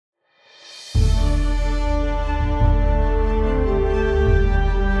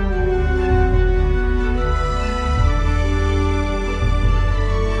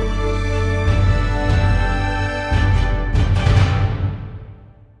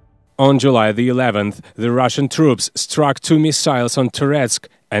On July the 11th, the Russian troops struck 2 missiles on Toretsk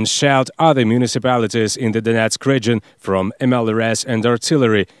and shelled other municipalities in the Donetsk region from MLRS and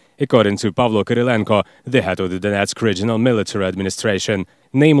artillery, according to Pavlo Kyrylenko, the head of the Donetsk Regional Military Administration.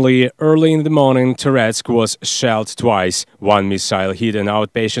 Namely, early in the morning, Toretsk was shelled twice. One missile hit an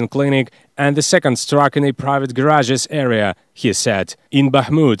outpatient clinic, and the second struck in a private garages area, he said. In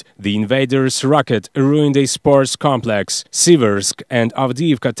Bakhmut, the invaders' rocket ruined a sports complex. Siversk and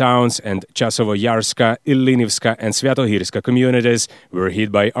Avdiivka towns and Chasovo-Yarska, Illinivska and Sviatohirska communities were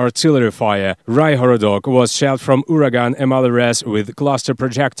hit by artillery fire. Raihorodok was shelled from Uragan MLRS with cluster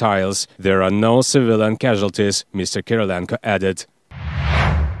projectiles. There are no civilian casualties, Mr. Kyrylenko added.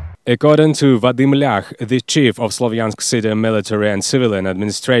 According to Vadim Lyakh, the chief of Slovyansk City Military and Civilian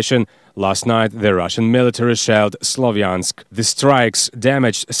Administration, last night the Russian military shelled Slovyansk. The strikes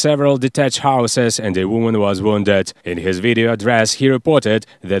damaged several detached houses and a woman was wounded. In his video address, he reported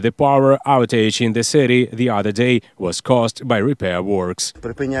that the power outage in the city the other day was caused by repair works.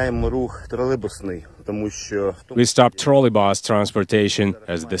 We stopped trolleybus transportation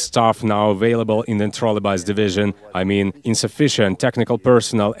as the staff now available in the trolleybus division, insufficient technical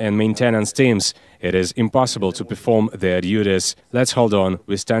personnel and maintenance teams. It is impossible to perform their duties. Let's hold on,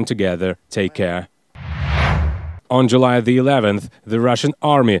 we stand together, take care. On July the 11th, the Russian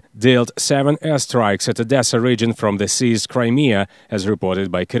army dealt 7 airstrikes at Odessa region from the seized Crimea, as reported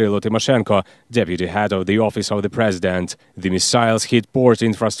by Kyrylo Tymoshenko, deputy head of the Office of the President. The missiles hit port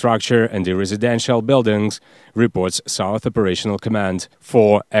infrastructure and the residential buildings, reports South Operational Command.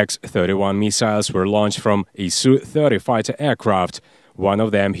 4 X-31 missiles were launched from a Su-30 fighter aircraft. One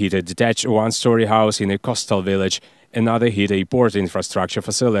of them hit a detached one-story house in a coastal village. Another hit a port infrastructure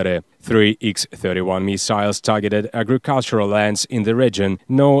facility. 3 X-31 missiles targeted agricultural lands in the region.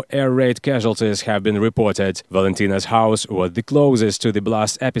 No air raid casualties have been reported. Valentina's house was the closest to the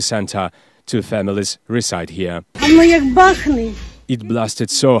blast epicenter. 2 families reside here. It blasted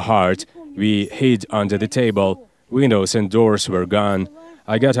so hard. We hid under the table. Windows and doors were gone.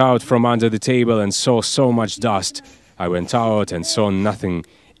 I got out from under the table and saw so much dust. I went out and saw nothing.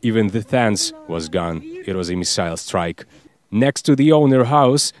 Even the fence was gone. It was a missile strike. Next to the owner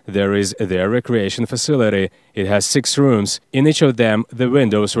house, there is their recreation facility. It has 6 rooms. In each of them, the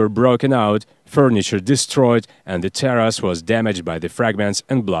windows were broken out, furniture destroyed, and the terrace was damaged by the fragments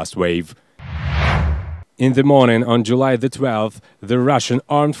and blast wave. In the morning on July the 12th, the Russian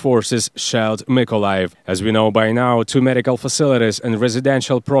armed forces shelled Mykolaiv. As we know by now, 2 medical facilities and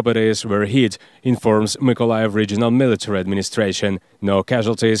residential properties were hit, informs Mykolaiv Regional Military Administration. No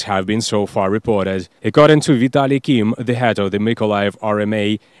casualties have been so far reported. According to Vitaly Kim, the head of the Mykolaiv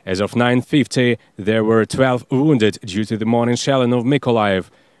RMA, as of 9:50, there were 12 wounded due to the morning shelling of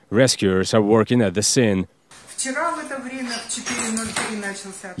Mykolaiv. Rescuers are working at the scene.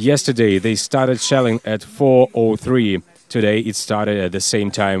 Yesterday they started shelling at 4:03. Today it started at the same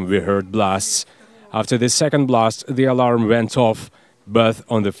time we heard blasts. After the second blast, the alarm went off, both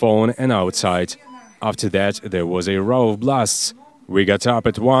on the phone and outside. After that, there was a row of blasts. We got up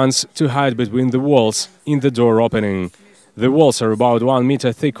at once to hide between the walls in the door opening. The walls are about 1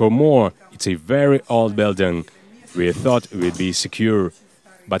 meter thick or more. It's a very old building. We thought we'd be secure.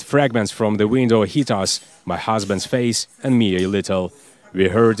 But fragments from the window hit us, my husband's face and me a little. We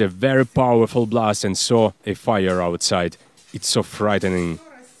heard a very powerful blast and saw a fire outside. It's so frightening.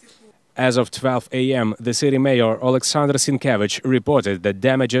 As of 12 a.m., the city mayor Alexander Sienkiewicz reported that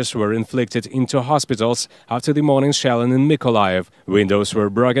damages were inflicted into hospitals after the morning shelling in Mykolaiv. Windows were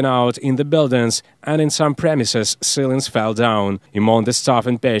broken out in the buildings, and in some premises ceilings fell down. Among the staff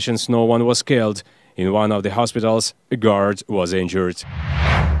and patients, no one was killed. In one of the hospitals, a guard was injured.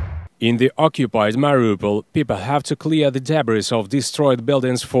 In the occupied Mariupol, people have to clear the debris of destroyed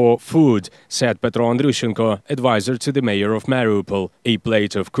buildings for food, said Petro Andrushenko, advisor to the mayor of Mariupol. A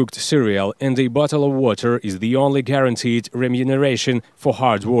plate of cooked cereal and a bottle of water is the only guaranteed remuneration for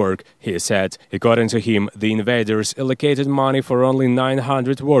hard work, he said. According to him, the invaders allocated money for only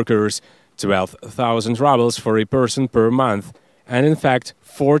 900 workers, 12,000 rubles for a person per month. And in fact,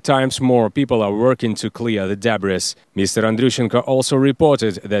 4 times more people are working to clear the debris. Mr. Andrushenko also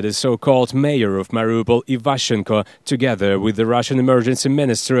reported that the so-called mayor of Mariupol, Ivashchenko, together with the Russian emergency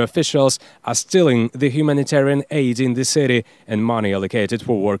ministry officials, are stealing the humanitarian aid in the city and money allocated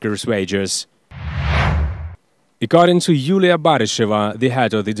for workers' wages. According to Yulia Barisheva, the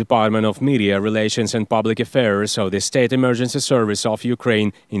head of the Department of Media Relations and Public Affairs of the State Emergency Service of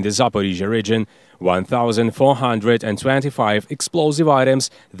Ukraine in the Zaporizhia region, 1,425 explosive items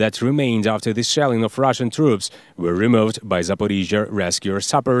that remained after the shelling of Russian troops were removed by Zaporizhia rescue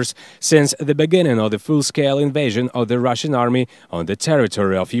sappers since the beginning of the full-scale invasion of the Russian army on the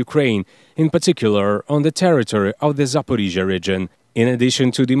territory of Ukraine, in particular on the territory of the Zaporizhia region. In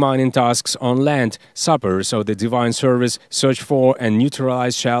addition to the mining tasks on land, sappers of the Divine Service search for and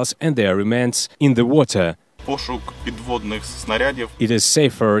neutralize shells and their remains in the water. It is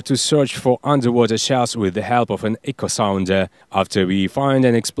safer to search for underwater shells with the help of an echo sounder. After we find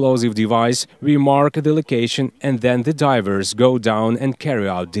an explosive device, we mark the location and then the divers go down and carry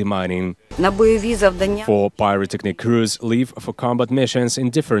out demining. Four pyrotechnic crews leave for combat missions in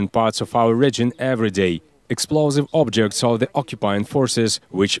different parts of our region every day. Explosive objects of the occupying forces,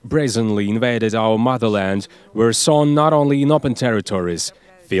 which brazenly invaded our motherland, were sown not only in open territories,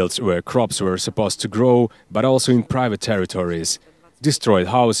 fields where crops were supposed to grow, but also in private territories. Destroyed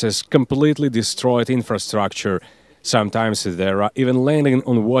houses, completely destroyed infrastructure. Sometimes there are even landing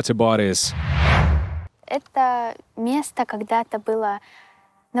on water bodies.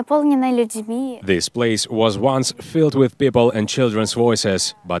 This place was once filled with people and children's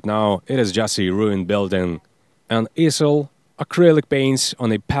voices, but now it is just a ruined building. An easel, acrylic paints on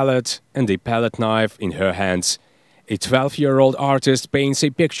a palette and a palette knife in her hands. A 12-year-old artist paints a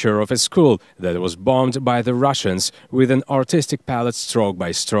picture of a school that was bombed by the Russians with an artistic palette stroke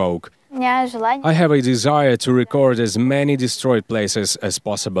by stroke. I have a desire to record as many destroyed places as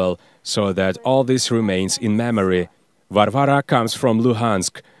possible, so that all this remains in memory. Varvara comes from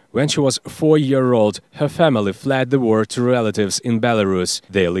Luhansk. When she was 4-year-old, her family fled the war to relatives in Belarus.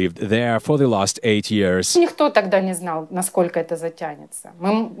 They lived there for the last 8 years. No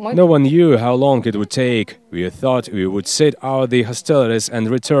one knew how long it would take. We thought we would sit out the hostilities and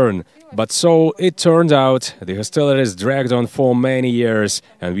return. But so it turned out. The hostilities dragged on for many years,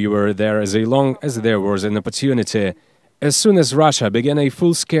 and we were there as long as there was an opportunity. As soon as Russia began a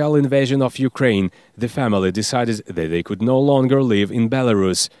full-scale invasion of Ukraine, the family decided that they could no longer live in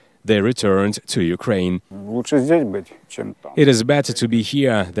Belarus. They returned to Ukraine. It is better to be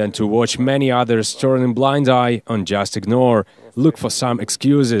here than to watch many others turn a blind eye and just ignore, look for some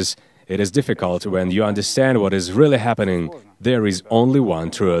excuses. It is difficult when you understand what is really happening. There is only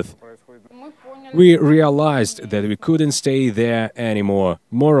one truth. We realized that we couldn't stay there anymore.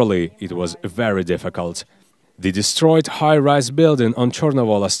 Morally, it was very difficult. The destroyed high-rise building on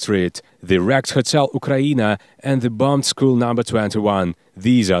Chornovola Street, the wrecked Hotel Ukraina and the bombed school number 21.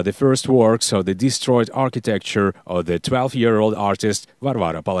 These are the first works of the destroyed architecture of the 12-year-old artist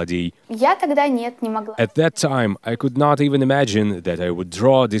Varvara Paladi. At that time, I could not even imagine that I would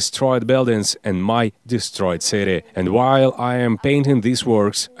draw destroyed buildings and my destroyed city. And while I am painting these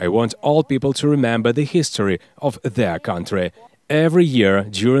works, I want all people to remember the history of their country. Every year,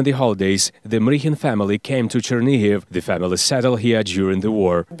 during the holidays, the Mrikhin family came to Chernihiv. The family settled here during the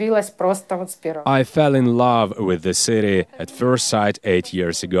war. I fell in love with the city at first sight 8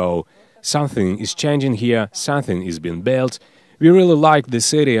 years ago. Something is changing here, something is being built. We really liked the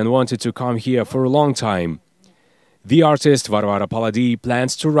city and wanted to come here for a long time. The artist Varvara Paladi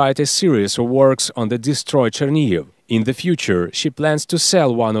plans to write a series of works on the destroyed Chernihiv. In the future, she plans to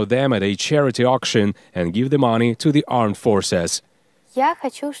sell one of them at a charity auction and give the money to the armed forces.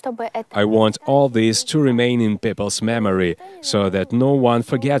 I want all this to remain in people's memory, so that no one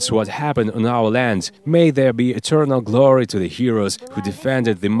forgets what happened on our land. May there be eternal glory to the heroes who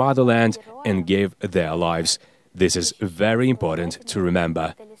defended the motherland and gave their lives. This is very important to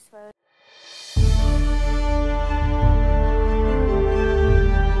remember.